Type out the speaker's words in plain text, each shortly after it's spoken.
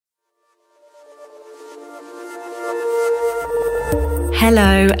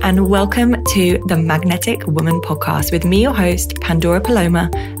Hello, and welcome to the Magnetic Woman podcast with me, your host, Pandora Paloma,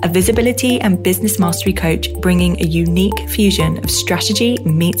 a visibility and business mastery coach, bringing a unique fusion of strategy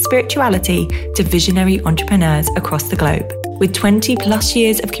meets spirituality to visionary entrepreneurs across the globe. With 20 plus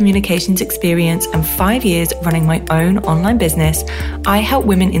years of communications experience and 5 years running my own online business, I help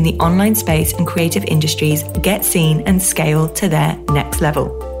women in the online space and creative industries get seen and scale to their next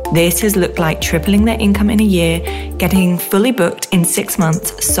level. This has looked like tripling their income in a year, getting fully booked in 6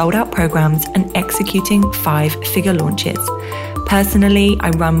 months, sold out programs, and executing 5-figure launches. Personally, I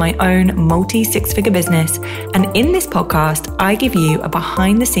run my own multi-6-figure business, and in this podcast, I give you a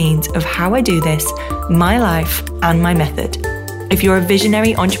behind the scenes of how I do this, my life, and my method. If you're a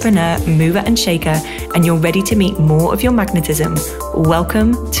visionary entrepreneur, mover and shaker, and you're ready to meet more of your magnetism,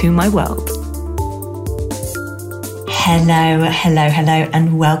 welcome to my world. Hello,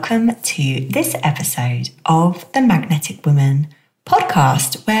 and welcome to this episode of the Magnetic Woman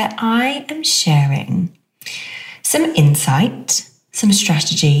podcast, where I am sharing some insight, some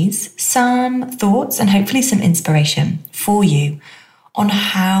strategies, some thoughts, and hopefully some inspiration for you on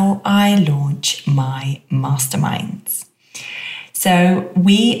how I launch my masterminds. So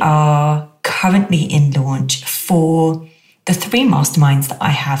we are currently in launch for the 3 masterminds that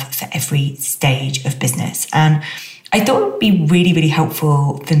I have for every stage of business. And I thought it would be really, really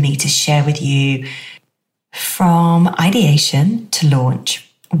helpful for me to share with you from ideation to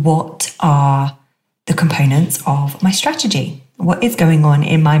launch, what are the components of my strategy? What is going on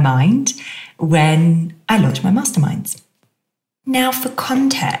in my mind when I launch my masterminds? Now, for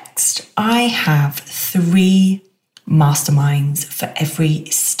context, I have 3 masterminds for every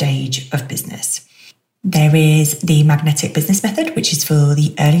stage of business. There is the Magnetic Business Method, which is for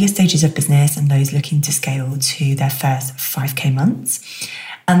the earlier stages of business and those looking to scale to their first 5K months.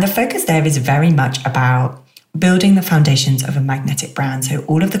 And the focus there is very much about building the foundations of a magnetic brand. So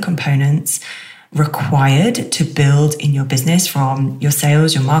all of the components required to build in your business, from your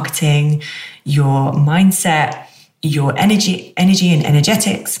sales, your marketing, your mindset, your energy and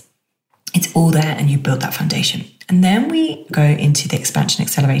energetics, it's all there, and you build that foundation. And then we go into the Expansion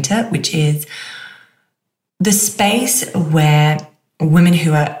Accelerator, which is the space where women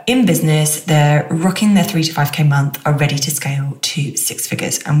who are in business, they're rocking their 3 to 5K month, are ready to scale to 6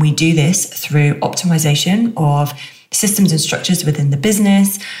 figures. And we do this through optimization of systems and structures within the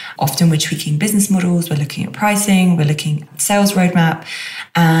business. Often we're tweaking business models, we're looking at pricing, we're looking at sales roadmap,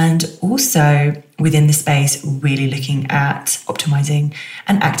 and also within the space, really looking at optimizing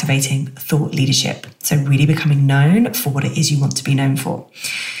and activating thought leadership. So really becoming known for what it is you want to be known for.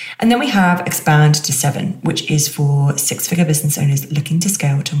 And then we have Expand to 7, which is for 6-figure business owners looking to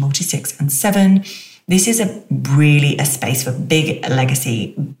scale to multi-6 and 7. This is really a space for big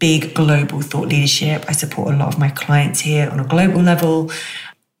legacy, big global thought leadership. I support a lot of my clients here on a global level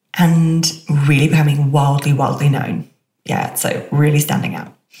and really becoming wildly known. Yeah, so really standing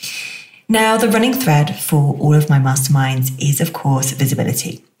out. Now, the running thread for all of my masterminds is, of course,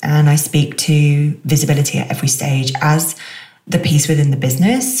 visibility. And I speak to visibility at every stage as the piece within the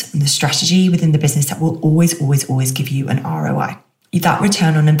business and the strategy within the business that will always give you an ROI. That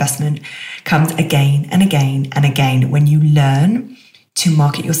return on investment comes again and again and again when you learn to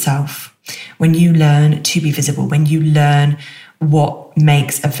market yourself, when you learn to be visible, when you learn what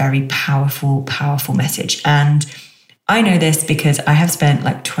makes a very powerful message. And I know this because I have spent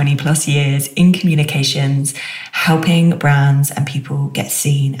like 20 plus years in communications, helping brands and people get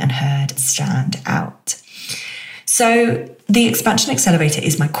seen and heard, stand out. So the Expansion Accelerator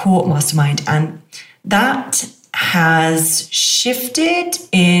is my core mastermind, and that has shifted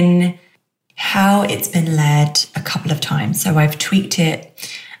in how it's been led a couple of times. So I've tweaked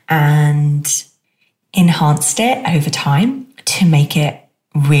it and enhanced it over time to make it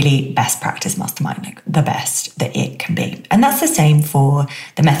really best practice mastermind, like the best that it can be. And that's the same for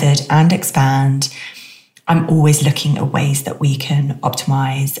the method and Expand. I'm always looking at ways that we can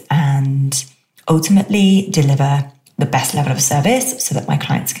optimize and ultimately deliver the best level of service so that my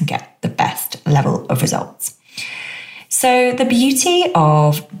clients can get the best level of results. So the beauty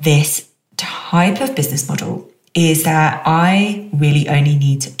of this type of business model is that I really only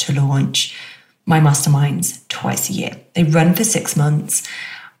need to launch my masterminds twice a year. They run for 6 months.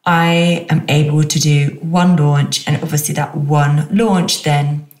 I am able to do one launch, and obviously that one launch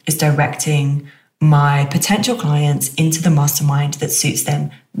then is directing my potential clients into the mastermind that suits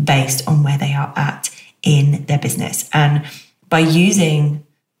them based on where they are at in their business. And by using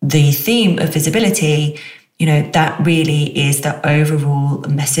the theme of visibility, that really is the overall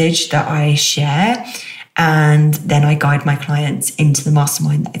message that I share. And then I guide my clients into the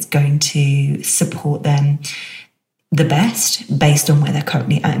mastermind that is going to support them the best based on where they're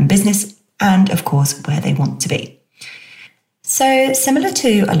currently at in business and, of course, where they want to be. So similar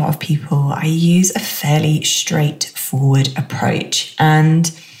to a lot of people, I use a fairly straightforward approach,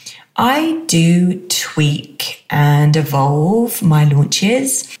 and I do tweak and evolve my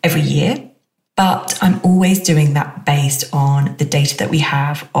launches every year, but I'm always doing that based on the data that we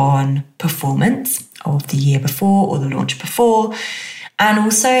have on performance of the year before or the launch before, and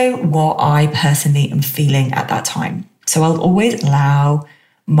also what I personally am feeling at that time. So I'll always allow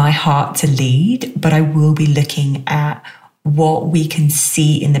my heart to lead, but I will be looking at what we can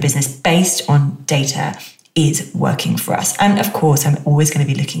see in the business based on data is working for us. And of course, I'm always going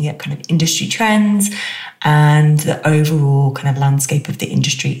to be looking at kind of industry trends and the overall kind of landscape of the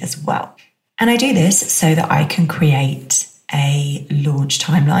industry as well. And I do this so that I can create a launch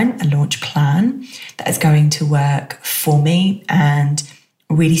timeline, a launch plan that is going to work for me and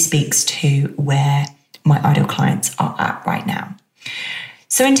really speaks to where my ideal clients are at right now.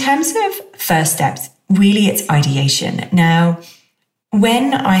 So in terms of first steps, really it's ideation. Now,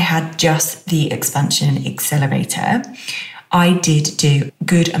 when I had just the expansion accelerator, I did do a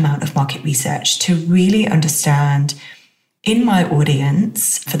good amount of market research to really understand in my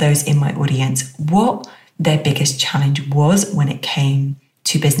audience, for those in my audience, what their biggest challenge was when it came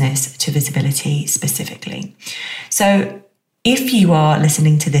to business, to visibility specifically. So if you are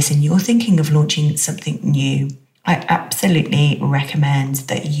listening to this and you're thinking of launching something new, I absolutely recommend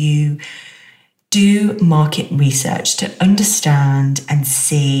that you do market research to understand and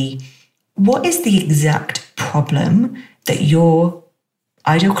see what is the exact problem that your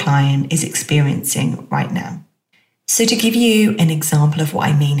ideal client is experiencing right now. So to give you an example of what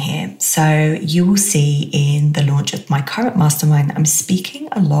I mean here, so you will see in the launch of my current mastermind, I'm speaking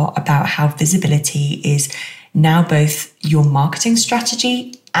a lot about how visibility is now both your marketing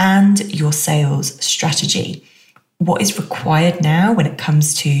strategy and your sales strategy. What is required now when it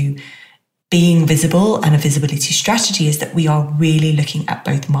comes to being visible and a visibility strategy is that we are really looking at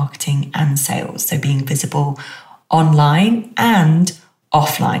both marketing and sales. So being visible online and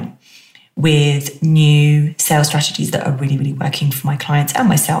offline with new sales strategies that are really, really working for my clients and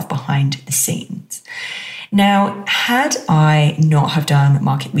myself behind the scenes. Now, had I not have done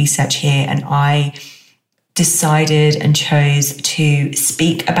market research here and I decided and chose to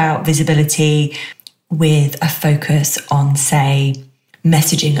speak about visibility with a focus on, say,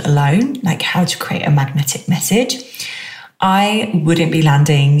 messaging alone, like how to create a magnetic message, I wouldn't be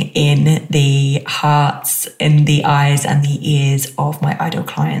landing in the hearts, in the eyes and the ears of my ideal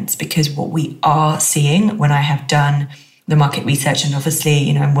clients, because what we are seeing when I have done the market research, and obviously,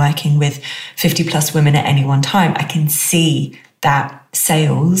 I'm working with 50 plus women at any one time, I can see that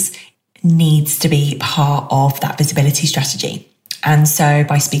sales needs to be part of that visibility strategy. And so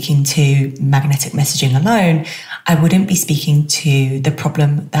by speaking to magnetic messaging alone, I wouldn't be speaking to the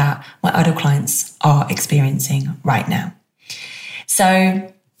problem that my ideal clients are experiencing right now.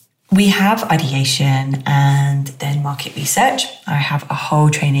 So we have ideation and then market research. I have a whole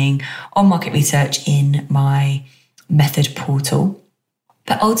training on market research in my method portal.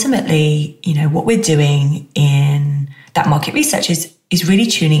 But ultimately, what we're doing in that market research is really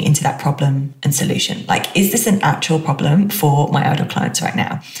tuning into that problem and solution. Like, is this an actual problem for my ideal clients right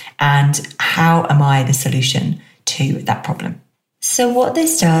now? And how am I the solution to that problem? So what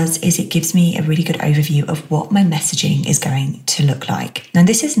this does is it gives me a really good overview of what my messaging is going to look like. Now,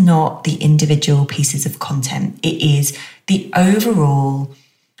 this is not the individual pieces of content. It is the overall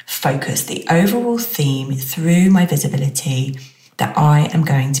focus, the overall theme through my visibility that I am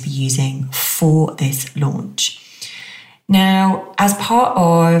going to be using for this launch. Now, as part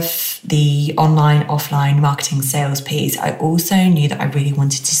of the online, offline marketing sales piece, I also knew that I really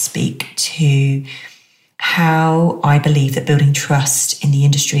wanted to speak to how I believe that building trust in the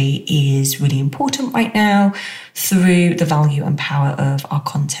industry is really important right now through the value and power of our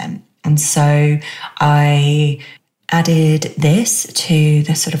content. And so I added this to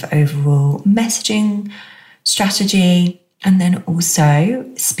the sort of overall messaging strategy, and then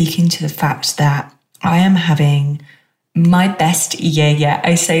also speaking to the fact that I am having my best year yet.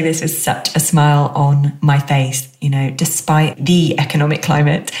 I say this with such a smile on my face, despite the economic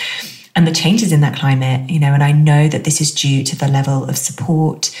climate and the changes in that climate, and I know that this is due to the level of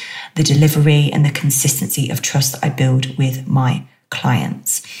support, the delivery, and the consistency of trust that I build with my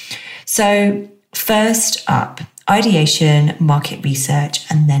clients. So first up, ideation, market research,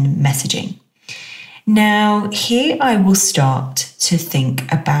 and then messaging. Now, here I will start to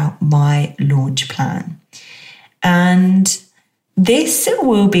think about my launch plan. And this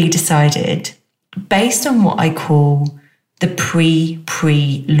will be decided based on what I call the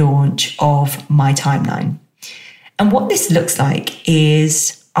pre-launch of my timeline. And what this looks like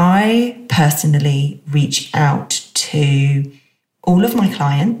is I personally reach out to all of my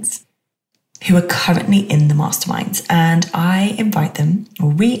clients who are currently in the masterminds, and I invite them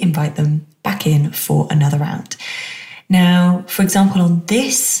or re-invite them back in for another round. Now, for example, on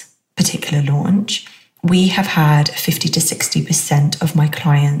this particular launch, we have had 50 to 60% of my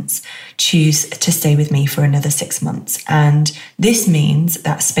clients choose to stay with me for another 6 months. And this means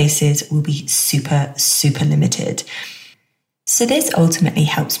that spaces will be super, super limited. So this ultimately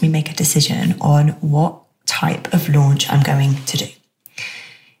helps me make a decision on what type of launch I'm going to do.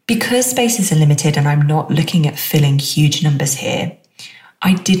 Because spaces are limited and I'm not looking at filling huge numbers here,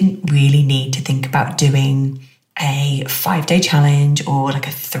 I didn't really need to think about doing a 5-day challenge or like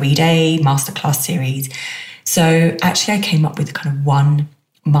a 3-day masterclass series. So actually I came up with kind of one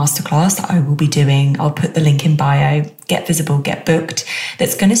masterclass that I will be doing. I'll put the link in bio, Get Visible, Get Booked,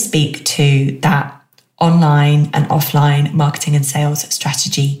 that's going to speak to that online and offline marketing and sales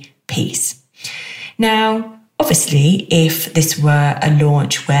strategy piece. Now, obviously, if this were a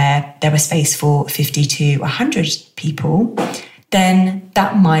launch where there was space for 50 to 100 people, then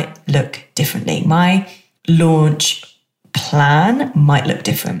that might look differently. My launch plan might look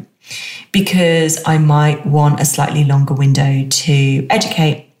different because I might want a slightly longer window to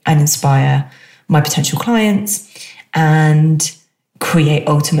educate and inspire my potential clients and create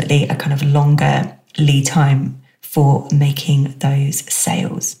ultimately a kind of longer lead time for making those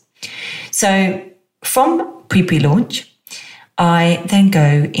sales. So from pre-launch, I then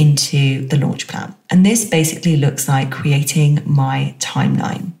go into the launch plan. And this basically looks like creating my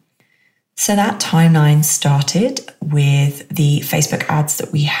timeline. So that timeline started with the Facebook ads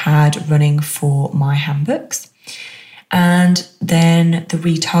that we had running for my handbooks, and then the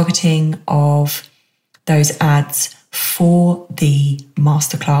retargeting of those ads for the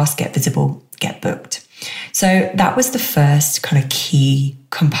masterclass, Get Visible, Get Booked. So that was the first kind of key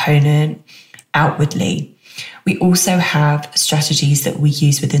component outwardly. We also have strategies that we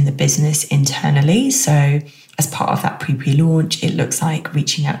use within the business internally. So as part of that pre-launch, it looks like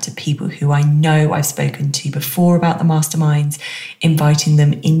reaching out to people who I know I've spoken to before about the masterminds, inviting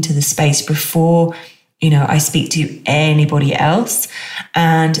them into the space before, I speak to anybody else.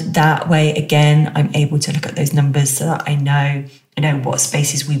 And that way, again, I'm able to look at those numbers so that I know what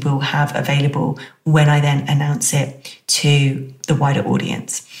spaces we will have available when I then announce it to the wider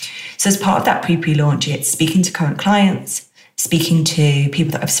audience. So as part of that pre-launch, it's speaking to current clients, speaking to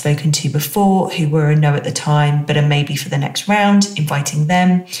people that I've spoken to before who were a no at the time, but are maybe for the next round, inviting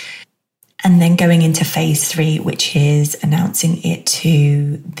them. And then going into phase 3, which is announcing it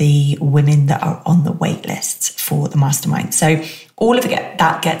to the women that are on the wait lists for the mastermind. So all of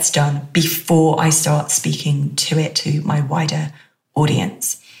that gets done before I start speaking to it to my wider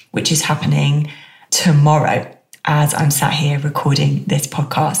audience, which is happening tomorrow. As I'm sat here recording this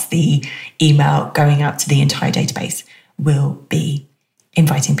podcast, the email going out to the entire database will be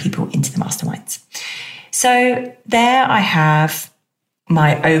inviting people into the masterminds. So there I have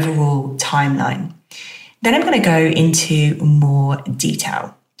my overall timeline. Then I'm going to go into more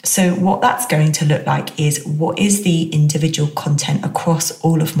detail. So what that's going to look like is what is the individual content across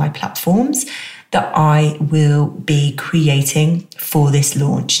all of my platforms that I will be creating for this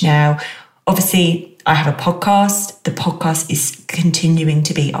launch. Now, obviously, I have a podcast. The podcast is continuing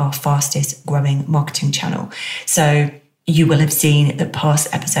to be our fastest growing marketing channel. So you will have seen that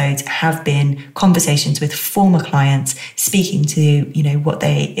past episodes have been conversations with former clients, speaking to, what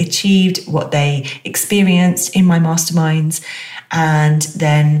they achieved, what they experienced in my masterminds. And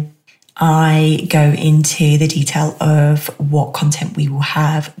then I go into the detail of what content we will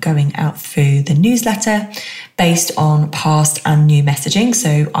have going out through the newsletter based on past and new messaging.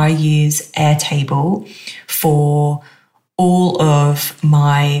 So I use Airtable for all of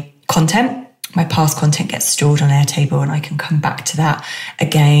my content. My past content gets stored on Airtable and I can come back to that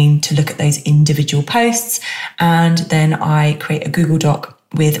again to look at those individual posts. And then I create a Google Doc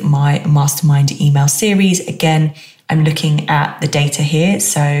with my mastermind email series. Again, I'm looking at the data here.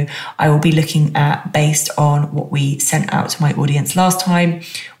 So I will be looking at, based on what we sent out to my audience last time,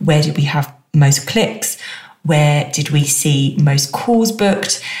 where did we have most clicks? Where did we see most calls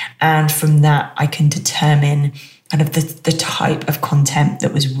booked? And from that, I can determine kind of the type of content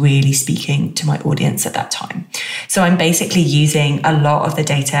that was really speaking to my audience at that time. So I'm basically using a lot of the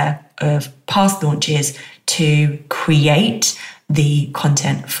data of past launches to create the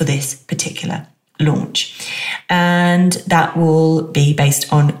content for this particular launch. And that will be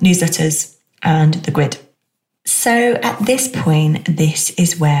based on newsletters and the grid. So at this point, this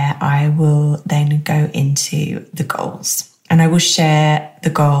is where I will then go into the goals. and I will share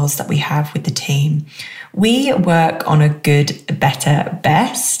the goals that we have with the team. We work on a good, better,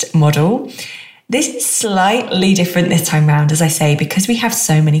 best model. This is slightly different this time round, as I say, because we have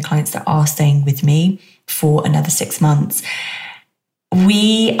so many clients that are staying with me for another 6 months.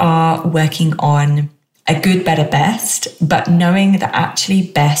 We are working on a good, better, best, but knowing that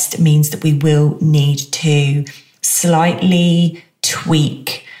actually best means that we will need to slightly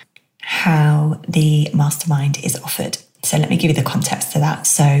tweak how the mastermind is offered. So let me give you the context to that.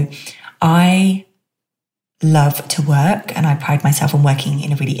 So I love to work and I pride myself on working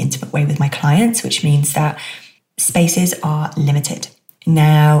in a really intimate way with my clients, which means that spaces are limited.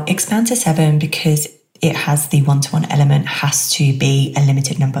 Now, Expand to 7, because it has the one-to-one element, has to be a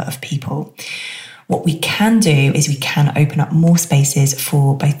limited number of people. What we can do is we can open up more spaces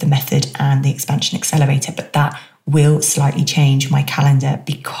for both the method and the expansion accelerator, but that will slightly change my calendar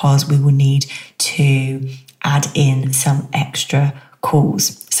because we will need to add in some extra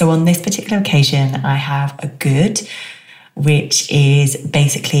calls. So on this particular occasion, I have a good, which is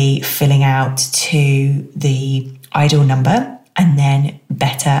basically filling out to the ideal number, and then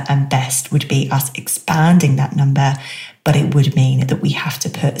better and best would be us expanding that number, but it would mean that we have to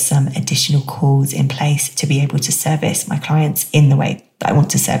put some additional calls in place to be able to service my clients in the way that I want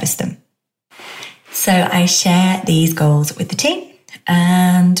to service them. So I share these goals with the team,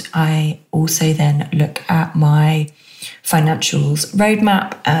 and I also then look at my financials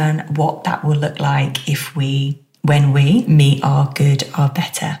roadmap and what that will look like when we meet our good, our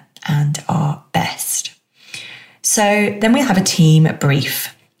better, and our best. So then we have a team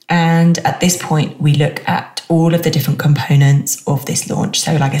brief. And at this point, we look at all of the different components of this launch.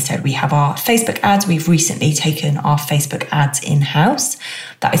 So like I said, we have our Facebook ads. We've recently taken our Facebook ads in-house.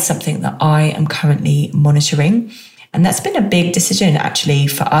 That is something that I am currently monitoring. And that's been a big decision actually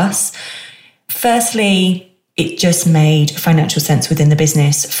for us. Firstly, it just made financial sense within the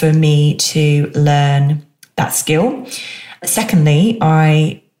business for me to learn that skill. Secondly,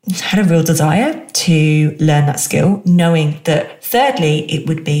 I had a real desire to learn that skill, knowing that thirdly, it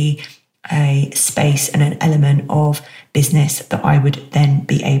would be a space and an element of business that I would then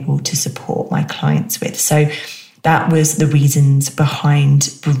be able to support my clients with. So that was the reasons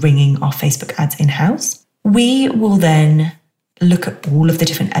behind bringing our Facebook ads in-house. We will then look at all of the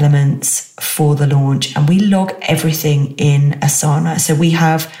different elements for the launch, and we log everything in Asana. So we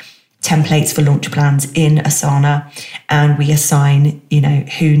have templates for launch plans in Asana, and we assign,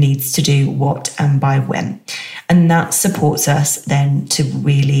 who needs to do what and by when. And that supports us then to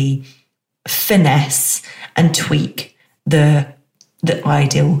really finesse and tweak the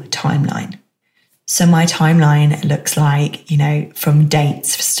ideal timeline. So my timeline looks like, from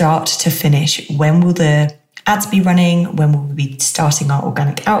dates, start to finish. When will the ads be running? When will we be starting our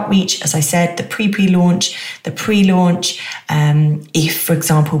organic outreach? As I said, the pre-launch, the pre-launch. If, for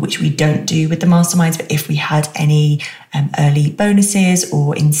example, which we don't do with the masterminds, but if we had any early bonuses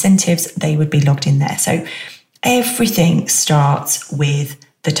or incentives, they would be logged in there. So everything starts with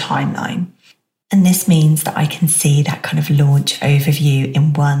the timeline. And this means that I can see that kind of launch overview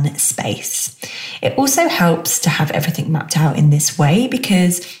in one space. It also helps to have everything mapped out in this way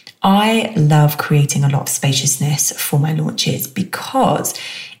because I love creating a lot of spaciousness for my launches, because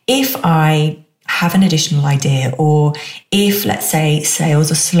if I have an additional idea, or if, let's say,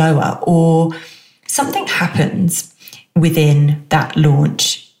 sales are slower or something happens within that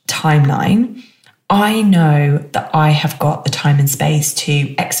launch timeline, I know that I have got the time and space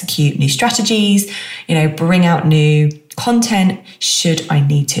to execute new strategies, bring out new content should I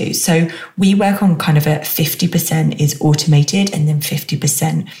need to. So we work on kind of a 50% is automated, and then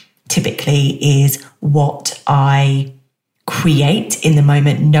 50% typically is what I create in the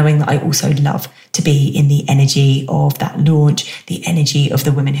moment, knowing that I also love to be in the energy of that launch, the energy of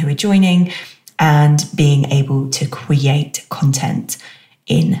the women who are joining, and being able to create content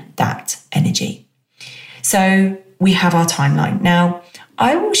in that energy. So we have our timeline. Now,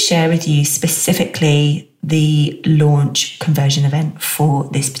 I will share with you specifically the launch conversion event for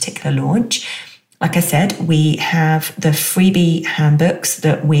this particular launch. Like I said, we have the freebie handbooks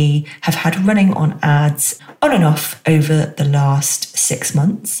that we have had running on ads on and off over the last 6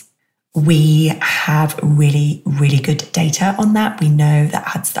 months. We have really, really good data on that. We know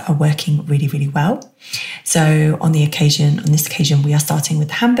that ads that are working really, really well. So on this occasion, we are starting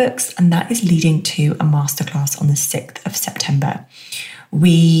with handbooks, and that is leading to a masterclass on the 6th of September.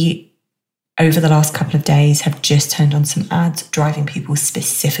 We, over the last couple of days, have just turned on some ads, driving people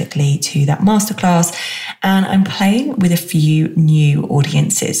specifically to that masterclass. And I'm playing with a few new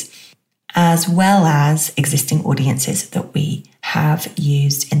audiences, as well as existing audiences that we have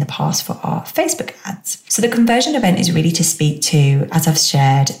used in the past for our Facebook ads. So the conversion event is really to speak to, as I've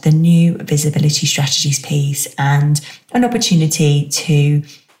shared, the new visibility strategies piece and an opportunity to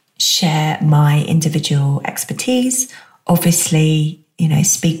share my individual expertise. Obviously,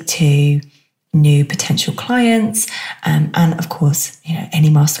 speak to new potential clients, and of course, any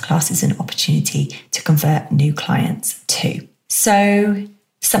masterclass is an opportunity to convert new clients too. So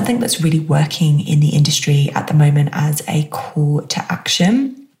something that's really working in the industry at the moment as a call to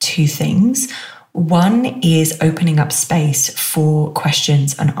action, two things. One is opening up space for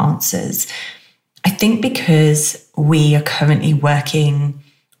questions and answers. I think because we are currently working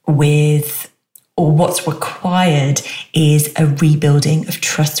with, or what's required is a rebuilding of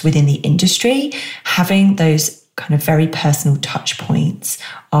trust within the industry. Having those kind of very personal touch points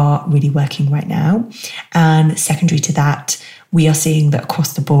are really working right now. And secondary to that, we are seeing that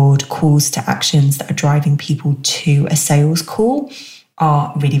across the board, calls to actions that are driving people to a sales call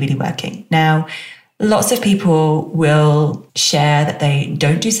are really, really working. Now, lots of people will share that they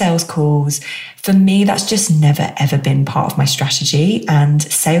don't do sales calls. For me, that's just never, ever been part of my strategy. And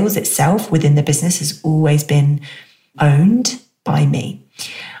sales itself within the business has always been owned by me.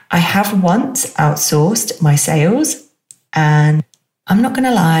 I have once outsourced my sales, and I'm not going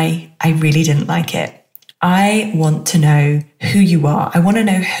to lie, I really didn't like it. I want to know who you are. I want to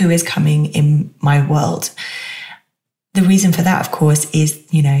know who is coming in my world. The reason for that, of course, is,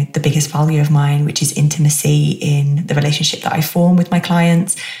 the biggest value of mine, which is intimacy in the relationship that I form with my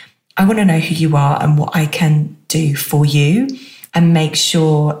clients. I want to know who you are and what I can do for you, and make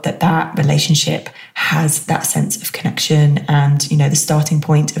sure that that relationship has that sense of connection and, the starting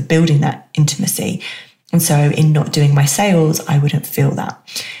point of building that intimacy. And so in not doing my sales, I wouldn't feel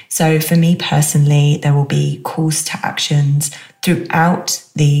that. So for me personally, there will be calls to actions throughout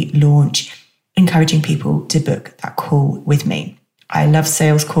the launch, encouraging people to book that call with me. I love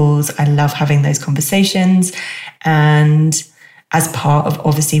sales calls. I love having those conversations. And as part of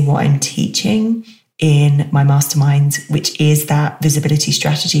obviously what I'm teaching in my masterminds, which is that visibility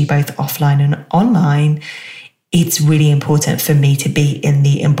strategy, both offline and online, it's really important for me to be in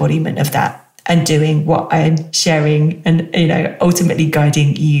the embodiment of that and doing what I'm sharing and, ultimately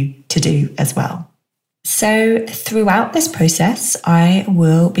guiding you to do as well. So throughout this process, I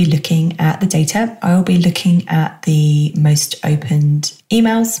will be looking at the data. I will be looking at the most opened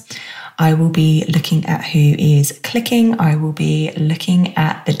emails. I will be looking at who is clicking. I will be looking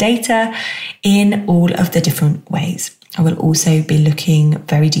at the data in all of the different ways. I will also be looking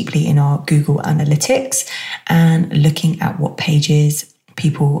very deeply in our Google Analytics and looking at what pages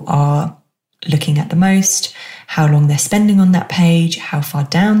people are looking at the most, how long they're spending on that page, how far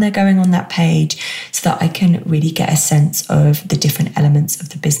down they're going on that page, so that I can really get a sense of the different elements of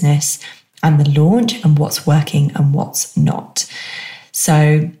the business and the launch and what's working and what's not.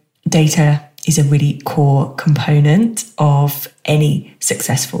 So data is a really core component of any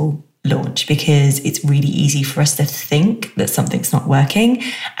successful launch, because it's really easy for us to think that something's not working,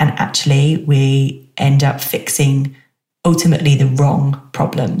 and actually we end up fixing ultimately the wrong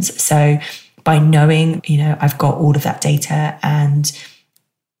problems. So by knowing, I've got all of that data and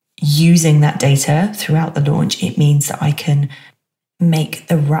using that data throughout the launch, it means that I can make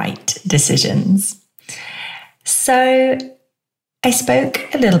the right decisions. So I spoke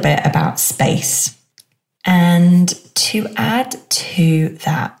a little bit about space, and to add to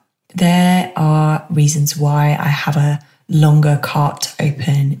that, there are reasons why I have a longer cart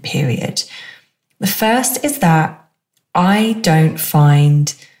open period. The first is that I don't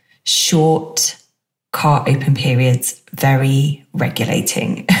find short cart open periods very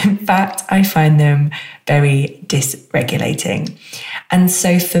regulating. In fact, I find them very dysregulating. And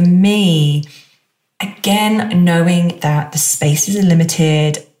so for me, again, knowing that the spaces are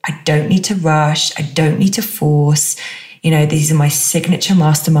limited, I don't need to rush, I don't need to force. These are my signature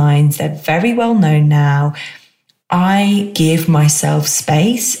masterminds. They're very well known now. I give myself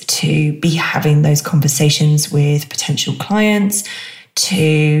space to be having those conversations with potential clients,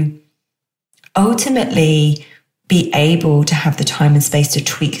 to ultimately be able to have the time and space to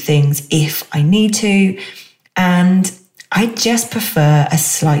tweak things if I need to. And I just prefer a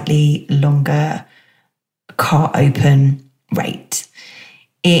slightly longer cart open rate.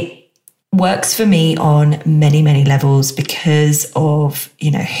 It works for me on many, many levels because of,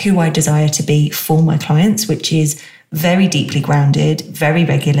 who I desire to be for my clients, which is very deeply grounded, very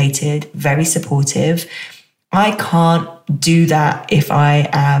regulated, very supportive. I can't do that if I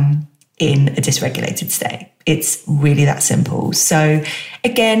am in a dysregulated state. It's really that simple. So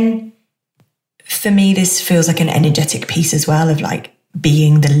again, for me, this feels like an energetic piece as well of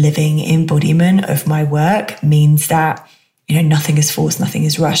being the living embodiment of my work means that, nothing is forced, nothing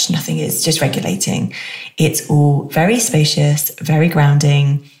is rushed, nothing is just regulating. It's all very spacious, very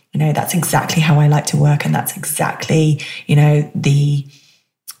grounding. That's exactly how I like to work. And that's exactly, the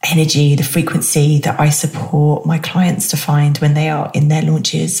energy, the frequency that I support my clients to find when they are in their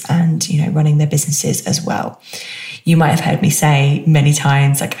launches and, running their businesses as well. You might have heard me say many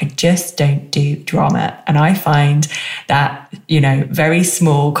times, I just don't do drama. And I find that, very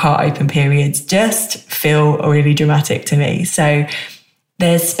small car open periods just feel really dramatic to me. So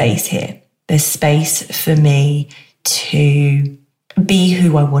there's space here. There's space for me to be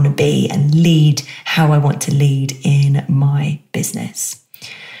who I want to be and lead how I want to lead in my business.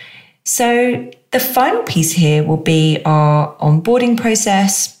 So the final piece here will be our onboarding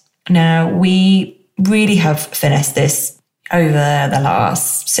process. Now, we really have finessed this over the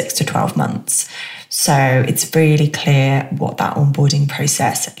last 6 to 12 months. So it's really clear what that onboarding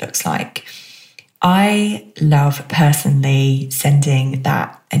process looks like. I love personally sending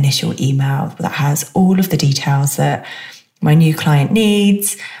that initial email that has all of the details that my new client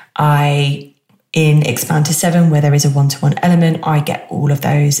needs. In Expand to 7, where there is a one-to-one element, I get all of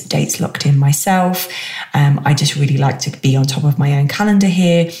those dates locked in myself. I just really like to be on top of my own calendar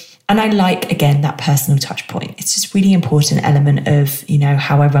here. And I like, again, that personal touch point. It's just really important element of,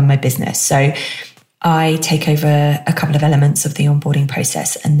 how I run my business. So I take over a couple of elements of the onboarding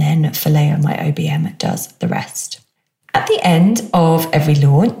process, and then Phileo, my OBM, does the rest. At the end of every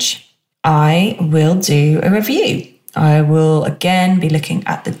launch, I will do a review. I will, again, be looking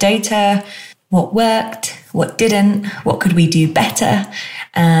at the data, what worked, what didn't, what could we do better,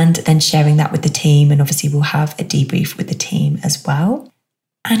 and then sharing that with the team. And obviously we'll have a debrief with the team as well.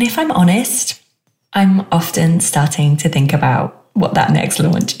 And if I'm honest, I'm often starting to think about what that next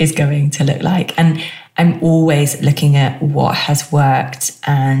launch is going to look like. And I'm always looking at what has worked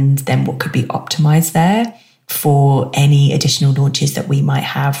and then what could be optimized there for any additional launches that we might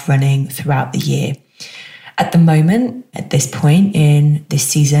have running throughout the year. At the moment, at this point in this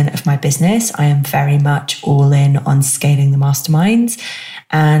season of my business, I am very much all in on scaling the Masterminds.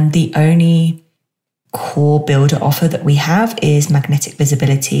 And the only core builder offer that we have is magnetic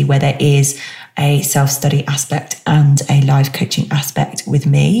visibility, where there is a self-study aspect and a live coaching aspect with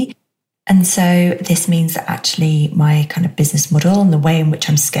me. And so this means that actually my kind of business model and the way in which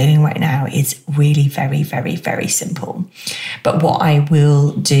I'm scaling right now is really very, very, very simple. But what I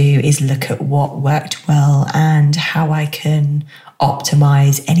will do is look at what worked well and how I can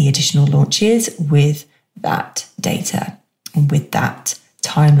optimize any additional launches with that data and with that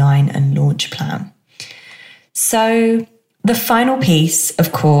timeline and launch plan. So the final piece,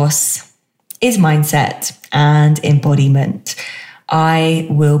 of course, is mindset and embodiment. I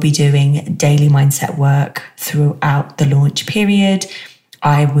will be doing daily mindset work throughout the launch period.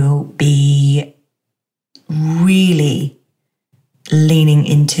 I will be really leaning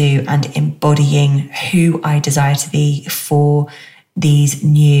into and embodying who I desire to be for these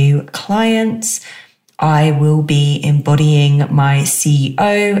new clients. I will be embodying my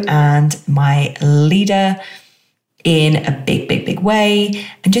CEO and my leader in a big, big, big way,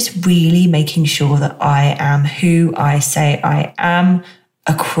 and just really making sure that I am who I say I am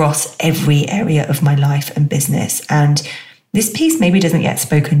across every area of my life and business. And this piece maybe doesn't get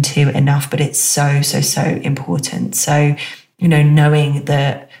spoken to enough, but it's so, so, so important. So, knowing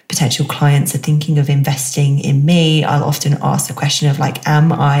that potential clients are thinking of investing in me, I'll often ask the question of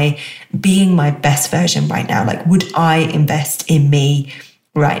am I being my best version right now? Would I invest in me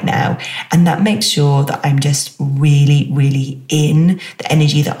right now? And that makes sure that I'm just really, really in the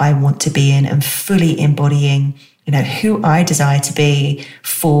energy that I want to be in and fully embodying, who I desire to be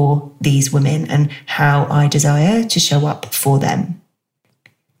for these women and how I desire to show up for them.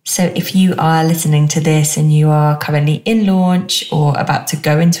 So if you are listening to this and you are currently in launch or about to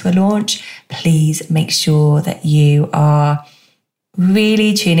go into a launch, please make sure that you are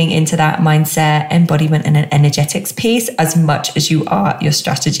really tuning into that mindset, embodiment, and an energetics piece as much as you are your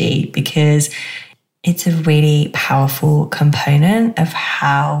strategy, because it's a really powerful component of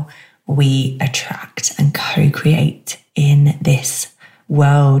how we attract and co-create in this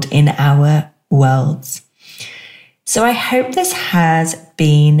world, in our worlds. So I hope this has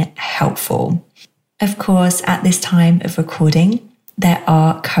been helpful. Of course, at this time of recording, there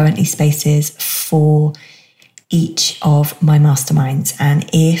are currently spaces for each of my masterminds. And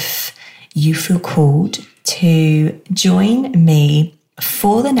if you feel called to join me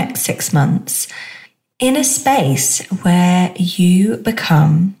for the next 6 months in a space where you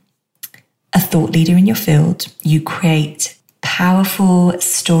become a thought leader in your field, you create powerful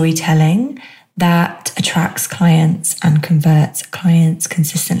storytelling that attracts clients and converts clients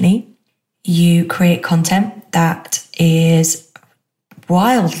consistently. You create content that is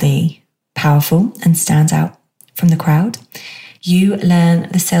wildly powerful and stands out from the crowd. You learn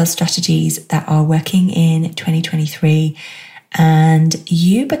the sales strategies that are working in 2023, and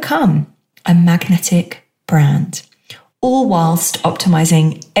you become a magnetic brand, all whilst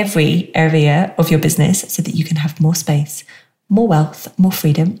optimizing every area of your business so that you can have more space, more wealth, more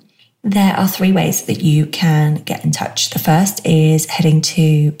freedom. There are 3 ways that you can get in touch. The first is heading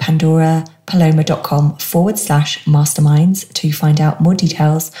to pandorapaloma.com/masterminds to find out more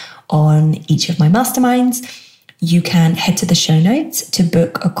details on each of my masterminds. You can head to the show notes to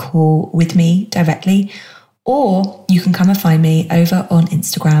book a call with me directly, or you can come and find me over on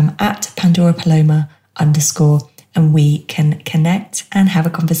Instagram at pandorapaloma_, and we can connect and have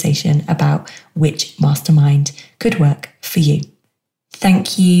a conversation about which mastermind could work for you.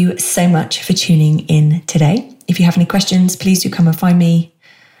 Thank you so much for tuning in today. If you have any questions, please do come and find me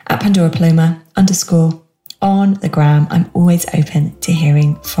at pandorapaloma_ on the gram. I'm always open to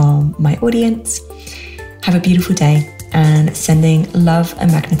hearing from my audience. Have a beautiful day, and sending love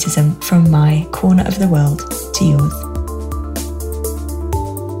and magnetism from my corner of the world to yours.